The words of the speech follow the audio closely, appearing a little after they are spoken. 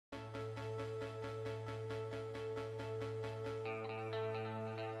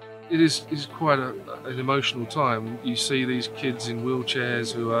is quite an emotional time. You see these kids in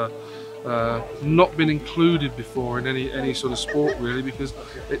wheelchairs who are not been included before in any sort of sport really, because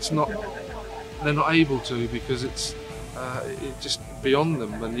they're not able to, because it's just beyond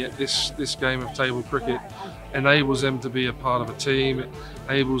them. And yet this game of table cricket enables them to be a part of a team. It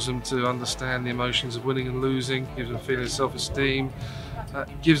enables them to understand the emotions of winning and losing, gives them a feeling of self-esteem,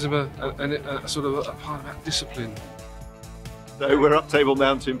 gives them a sort of a part of that discipline. So we're up Table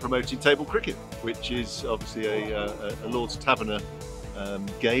Mountain promoting table cricket, which is obviously a Lord's Taverner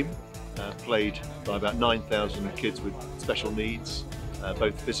game played by about 9,000 kids with special needs,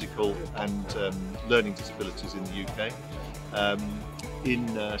 both physical and learning disabilities in the UK. In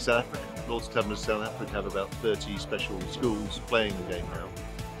South Africa, Lord's Taverners South Africa have about 30 special schools playing the game now.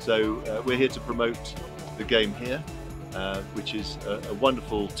 So we're here to promote the game here, which is a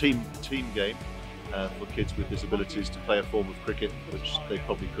wonderful team game for kids with disabilities to play a form of cricket which they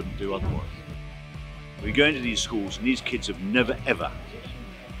probably couldn't do otherwise. We go into these schools and these kids have never ever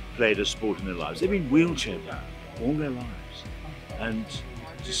played a sport in their lives. They've been wheelchair bound all their lives, and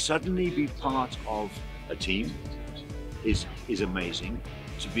to suddenly be part of a team is amazing.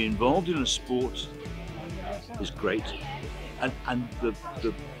 To be involved in a sport is great, and the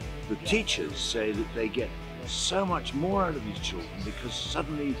teachers say that they get so much more out of these children because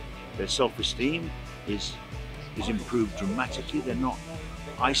suddenly their self-esteem is improved dramatically. They're not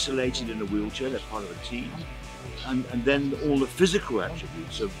isolated in a wheelchair, they're part of a team. And then all the physical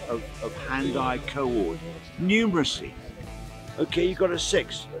attributes of hand-eye coord, numeracy. Okay, you got a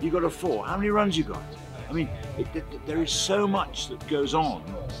 6, you got a 4, how many runs you got? I mean, there is so much that goes on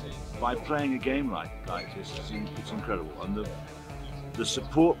by playing a game like this. It's incredible. And the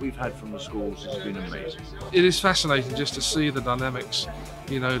support we've had from the schools has been amazing. It is fascinating just to see the dynamics,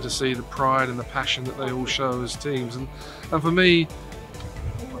 you know, to see the pride and the passion that they all show as teams. And for me,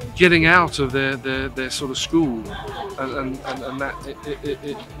 getting out of their sort of school and that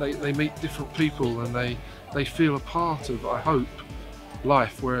they meet different people and they feel a part of, I hope,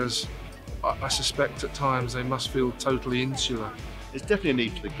 life, whereas I suspect at times they must feel totally insular. There's definitely a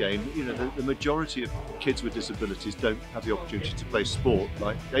need for the game. You know, the majority of kids with disabilities don't have the opportunity to play sport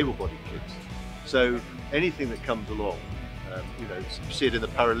like able-bodied kids. So anything that comes along, you know, you see it in the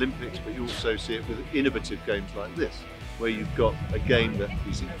Paralympics, but you also see it with innovative games like this, where you've got a game that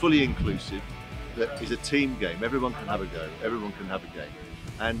is fully inclusive, that is a team game. Everyone can have a go. Everyone can have a game.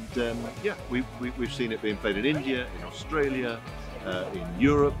 And yeah, we've seen it being played in India, in Australia, in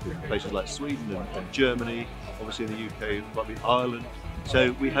Europe, in places like Sweden and Germany, obviously in the UK, probably Ireland.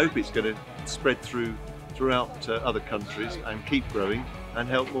 So we hope it's going to spread throughout other countries and keep growing and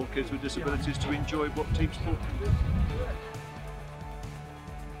help more kids with disabilities to enjoy what team sport can do.